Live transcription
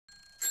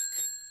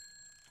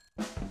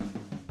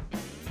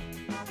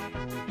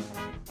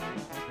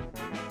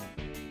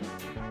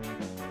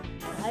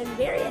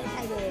very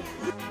excited.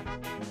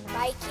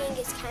 Biking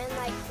is kind of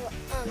like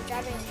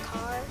driving a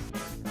car.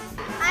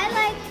 I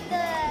like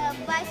the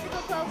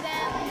bicycle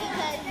program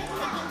because it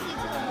can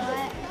teach a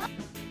lot.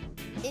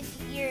 If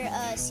you're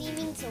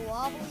seeming to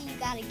wobble, you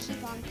gotta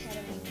keep on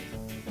pedaling.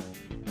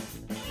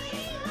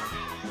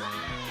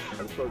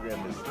 The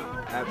program is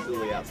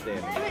absolutely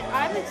outstanding.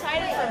 I'm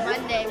excited for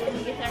Monday when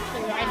we get to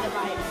actually ride the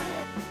bike.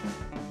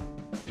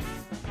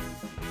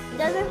 It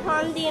doesn't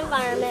harm the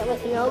environment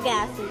with no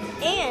gases,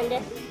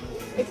 and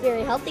it's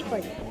very healthy for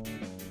you.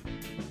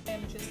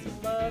 I'm just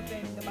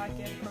loving the bike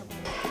ed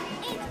program.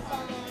 It's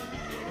fun.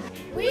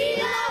 We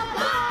love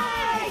bikes!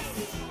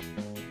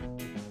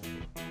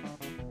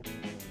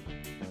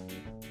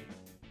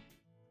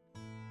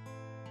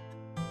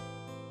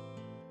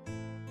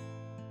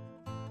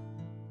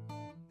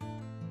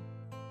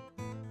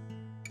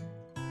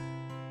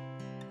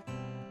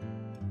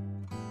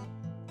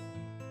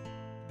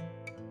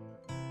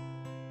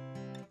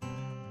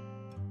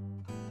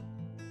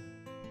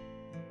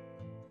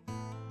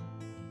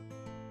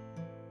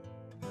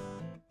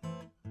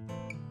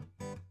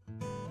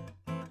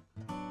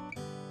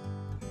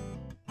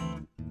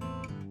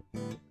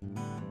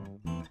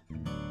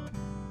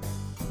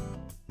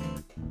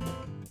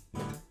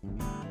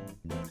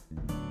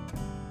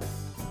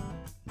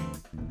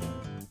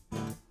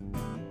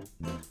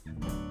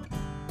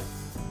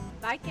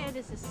 Bike Ed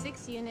is a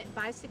 6-unit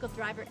bicycle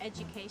driver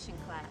education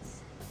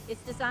class.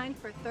 It's designed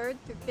for 3rd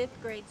through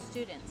 5th grade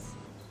students.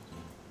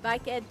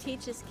 Bike Ed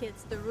teaches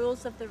kids the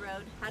rules of the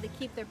road, how to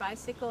keep their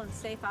bicycle in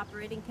safe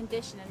operating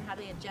condition, and how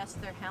to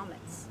adjust their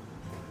helmets.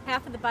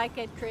 Half of the Bike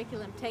Ed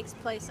curriculum takes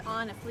place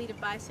on a fleet of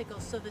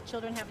bicycles, so the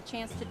children have a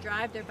chance to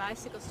drive their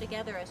bicycles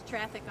together as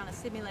traffic on a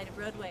simulated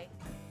roadway.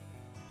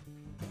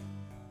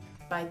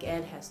 Bike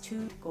Ed has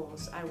 2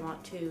 goals. I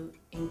want to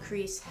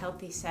increase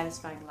healthy,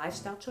 satisfying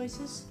lifestyle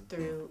choices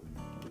through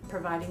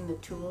providing the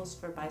tools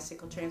for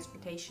bicycle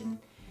transportation,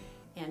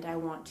 and I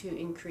want to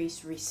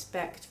increase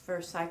respect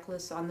for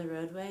cyclists on the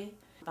roadway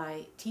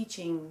by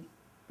teaching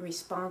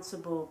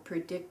responsible,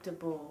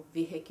 predictable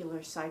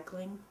vehicular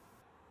cycling.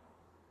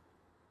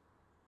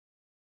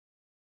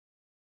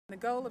 The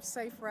goal of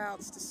Safe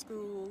Routes to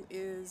School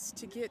is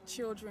to get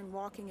children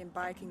walking and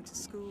biking to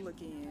school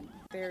again.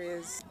 There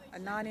is a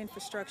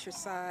non-infrastructure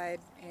side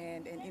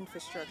and an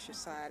infrastructure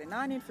side. A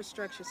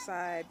non-infrastructure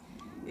side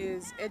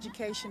is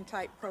education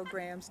type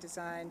programs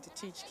designed to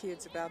teach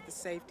kids about the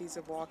safeties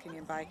of walking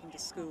and biking to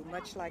school,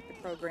 much like the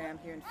program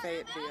here in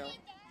Fayetteville.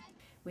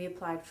 We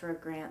applied for a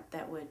grant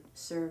that would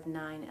serve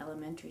 9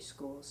 elementary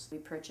schools. We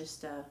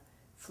purchased a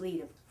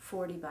fleet of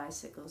 40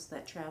 bicycles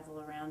that travel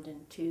around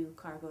in 2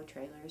 cargo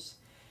trailers.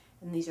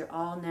 And these are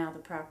all now the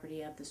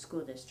property of the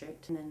school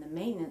district. And then the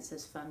maintenance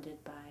is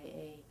funded by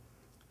a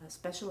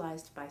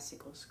specialized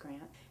bicycles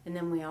grant. And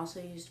then we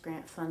also used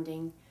grant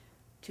funding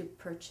to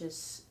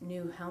purchase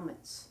new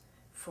helmets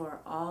for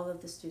all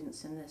of the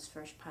students in this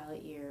first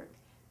pilot year.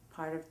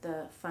 Part of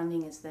the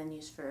funding is then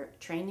used for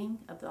training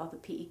of all the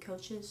PE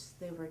coaches.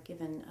 They were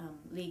given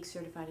league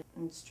certified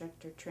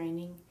instructor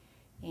training,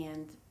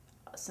 and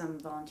some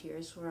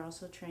volunteers were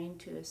also trained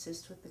to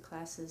assist with the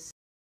classes.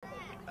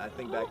 I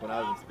think back when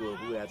I was in school,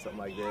 if we had something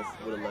like this,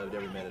 we would have loved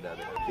every minute of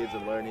it. Kids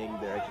are learning,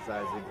 they're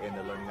exercising, and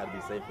they're learning how to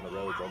be safe on the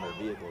roads on their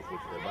vehicles, which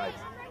are their bikes,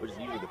 which is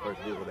usually the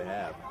first vehicle they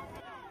have.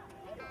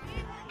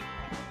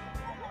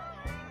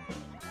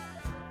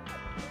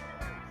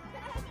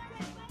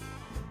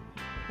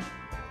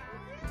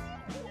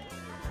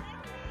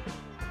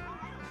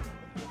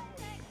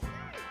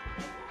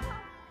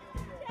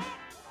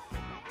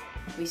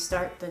 We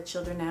start the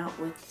children out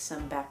with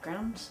some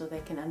background so they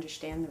can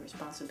understand the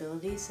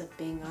responsibilities of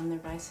being on their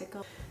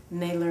bicycle.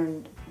 And they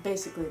learn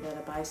basically that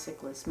a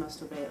bicyclist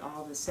must obey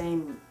all the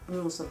same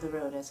rules of the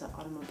road as an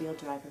automobile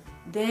driver.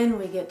 Then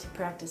we get to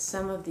practice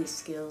some of these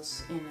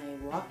skills in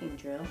a walking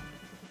drill.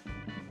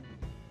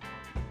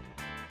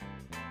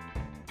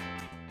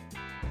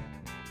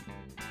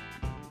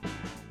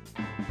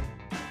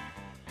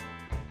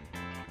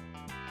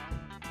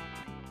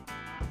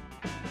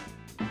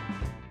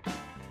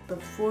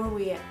 Before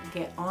we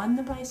get on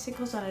the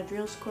bicycles on a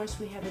drills course,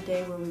 we have a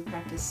day where we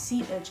practice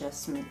seat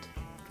adjustment,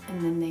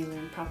 and then they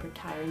learn proper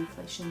tire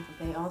inflation.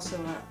 They also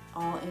are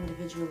all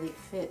individually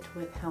fit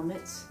with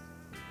helmets,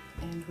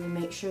 and we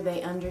make sure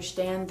they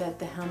understand that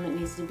the helmet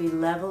needs to be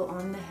level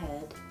on the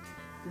head,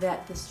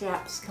 that the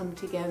straps come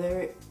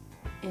together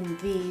in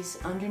V's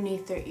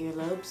underneath their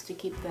earlobes to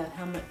keep the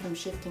helmet from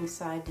shifting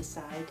side to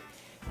side,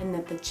 and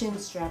that the chin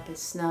strap is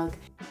snug.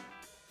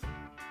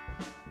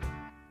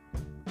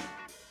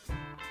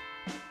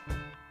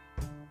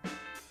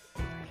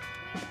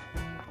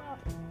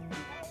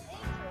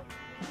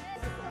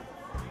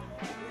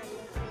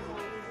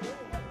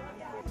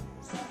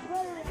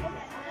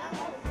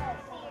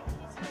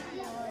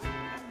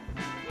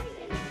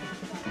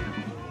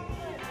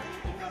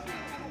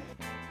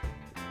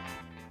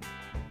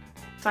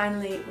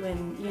 Finally,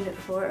 when Unit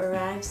 4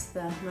 arrives,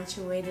 the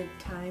much-awaited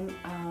time,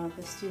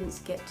 the students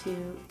get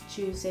to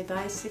choose a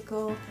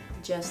bicycle,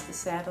 adjust the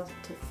saddle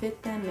to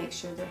fit them, make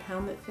sure their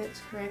helmet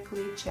fits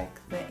correctly, check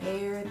the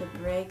air, the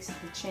brakes,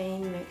 the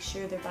chain, make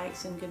sure their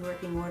bike's in good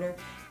working order,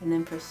 and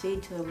then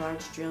proceed to the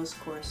large drills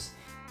course.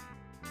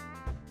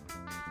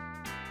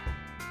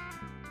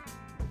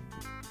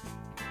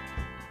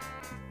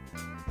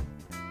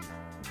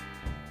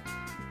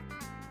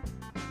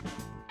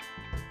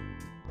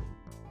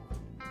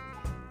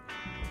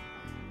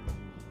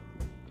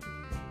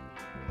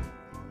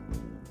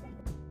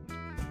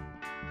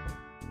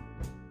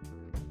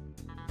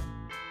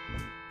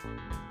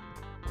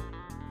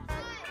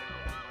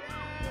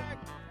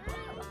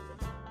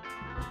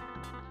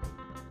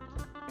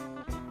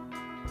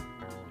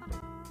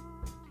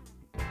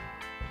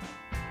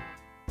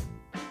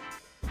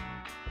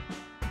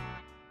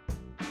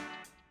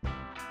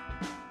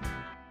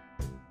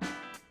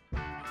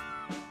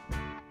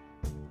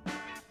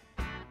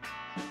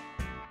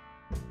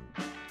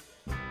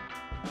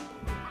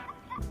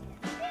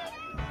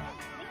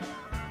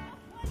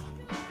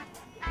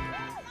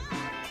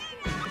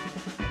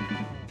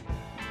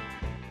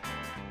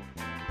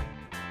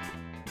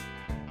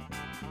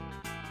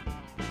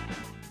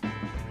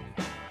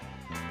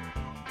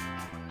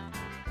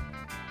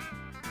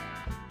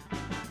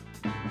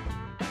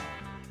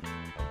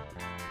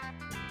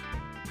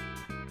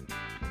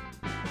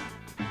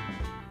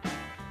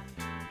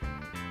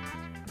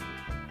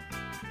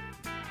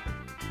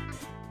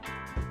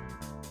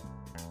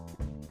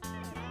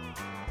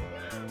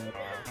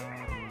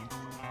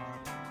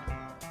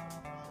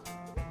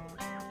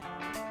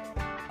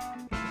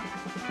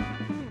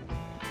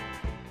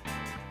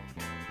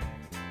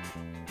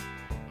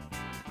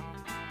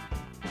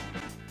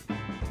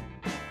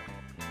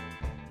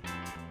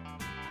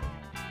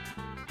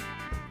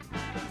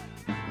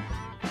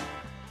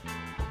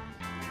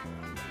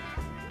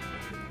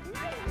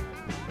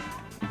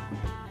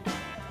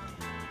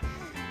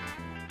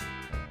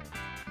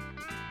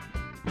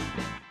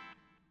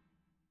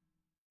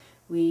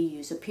 We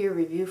use a peer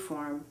review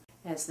form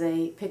as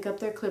they pick up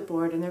their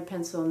clipboard and their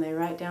pencil and they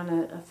write down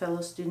a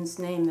fellow student's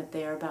name that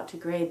they are about to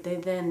grade. They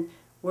then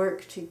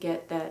work to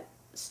get that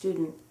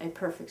student a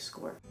perfect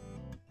score.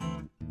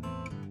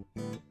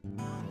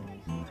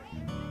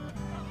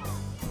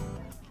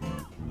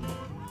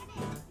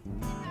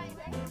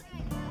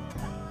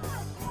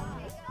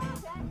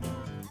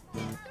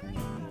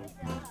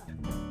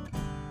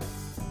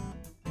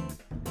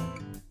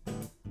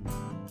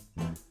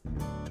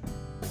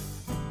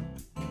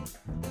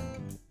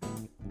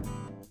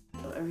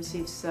 I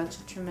received such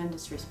a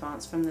tremendous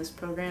response from this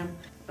program.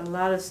 A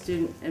lot of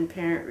student and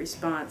parent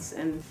response,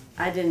 and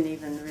I didn't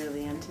even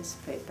really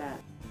anticipate that.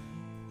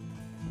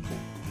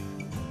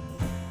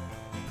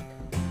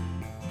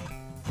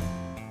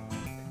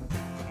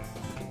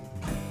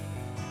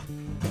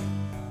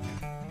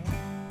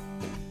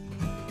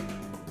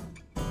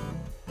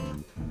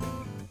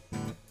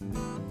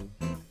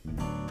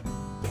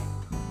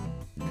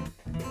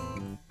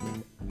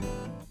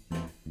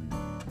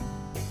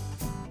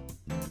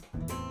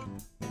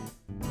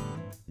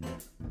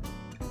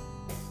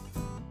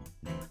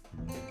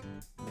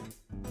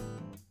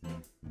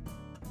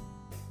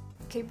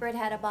 Cooper had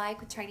had a bike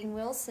with training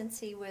wheels since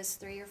he was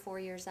 3 or 4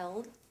 years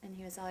old, and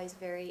he was always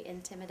very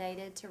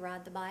intimidated to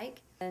ride the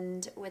bike.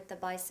 And with the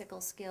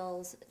bicycle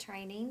skills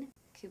training,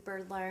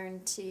 Cooper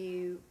learned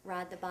to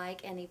ride the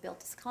bike and he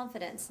built his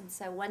confidence. And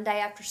so one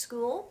day after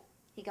school,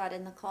 he got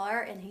in the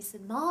car and he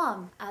said,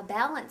 "Mom, I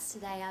balanced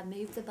today. I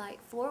moved the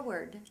bike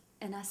forward."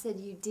 And I said,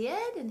 "You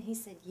did?" And he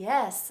said,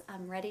 "Yes,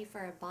 I'm ready for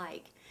a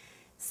bike."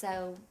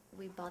 So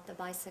we bought the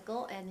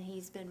bicycle and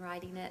he's been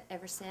riding it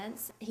ever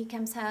since. He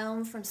comes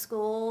home from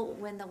school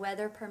when the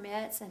weather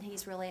permits and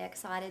he's really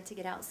excited to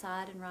get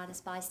outside and ride his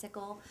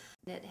bicycle.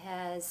 It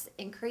has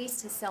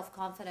increased his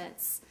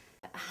self-confidence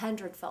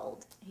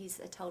 100-fold. He's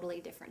a totally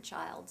different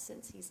child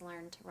since he's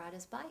learned to ride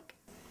his bike.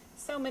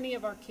 So many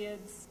of our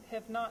kids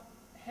have not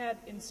had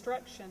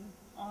instruction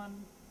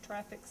on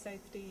traffic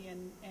safety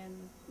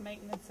and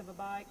maintenance of a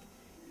bike.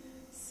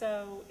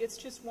 So it's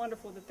just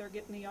wonderful that they're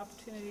getting the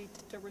opportunity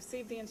to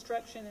receive the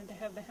instruction and to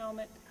have the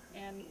helmet,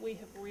 and we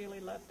have really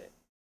loved it.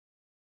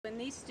 When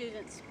these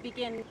students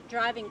begin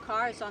driving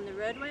cars on the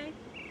roadway,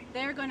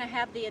 they're going to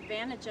have the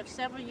advantage of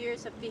several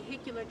years of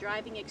vehicular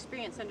driving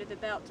experience under the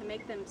belt to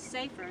make them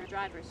safer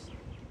drivers.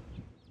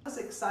 I was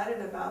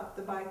excited about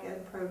the bike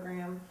ed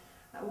program.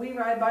 We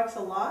ride bikes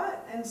a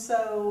lot, and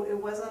so it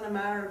wasn't a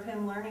matter of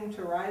him learning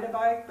to ride a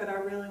bike, but I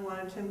really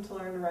wanted him to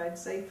learn to ride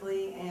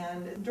safely.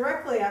 And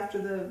directly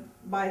after the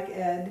bike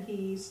ed,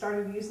 he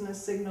started using the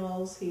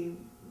signals. He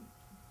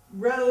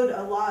rode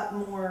a lot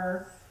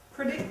more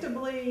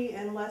predictably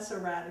and less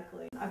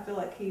erratically. I feel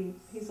like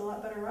he's a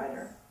lot better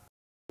rider.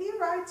 He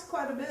rides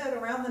quite a bit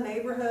around the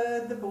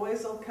neighborhood. The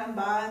boys will come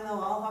by and they'll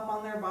all hop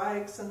on their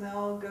bikes and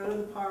they'll go to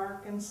the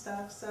park and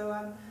stuff. So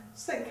I'm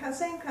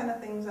same kind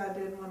of things I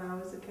did when I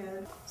was a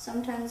kid.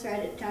 Sometimes ride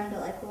it down to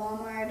like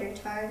Walmart or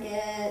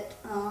Target.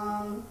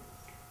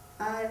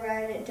 I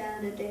ride it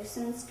down to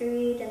Dixon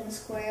Street and the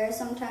square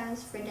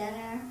sometimes for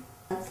dinner.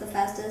 That's the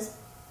fastest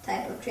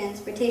type of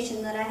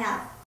transportation that I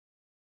have.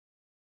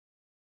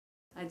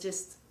 I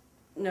just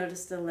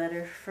noticed a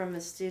letter from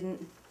a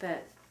student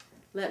that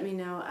let me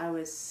know I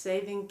was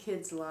saving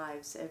kids'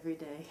 lives every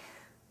day.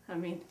 I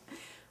mean,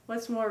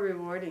 what's more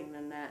rewarding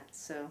than that?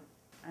 So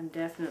I'm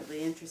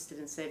definitely interested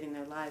in saving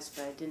their lives,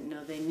 but I didn't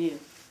know they knew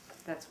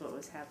that's what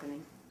was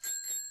happening.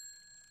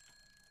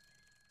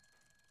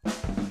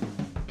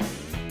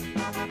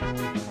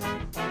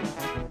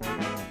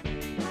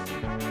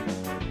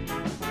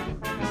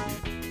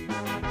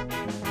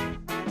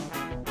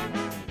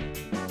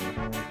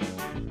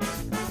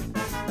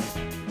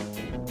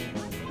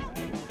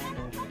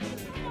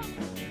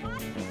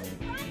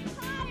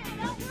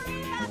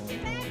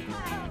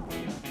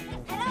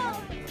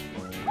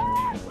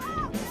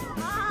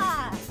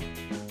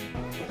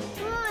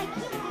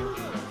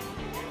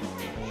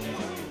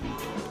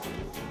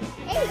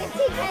 Hey, let's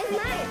see guys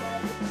mine.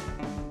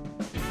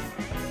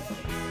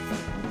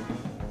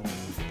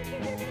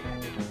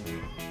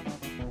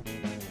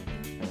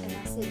 And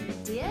I said, "You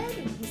did?"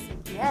 And he said,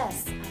 "Yes,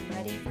 I'm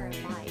ready for a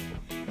bike."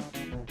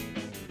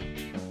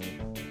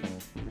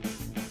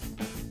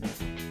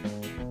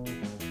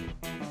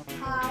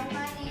 Hi,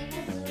 my name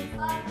is Luke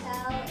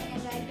Fontell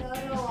and I go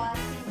to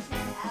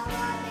Washington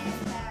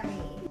Elementary.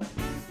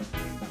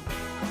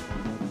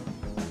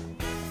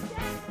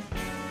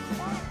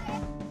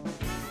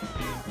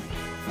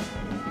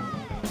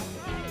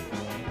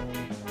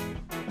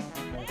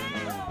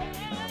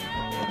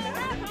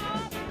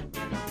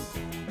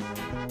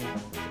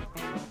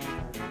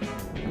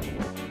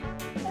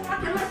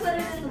 I'm gonna put it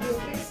in the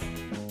bloopers.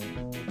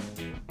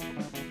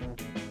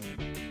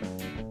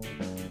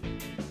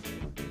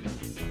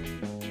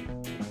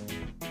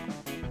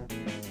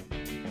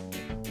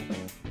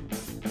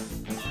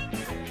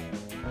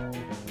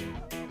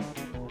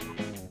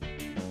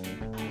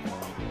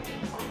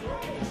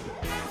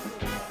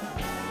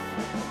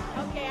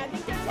 Okay, I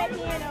think they're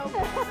taking it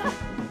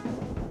over.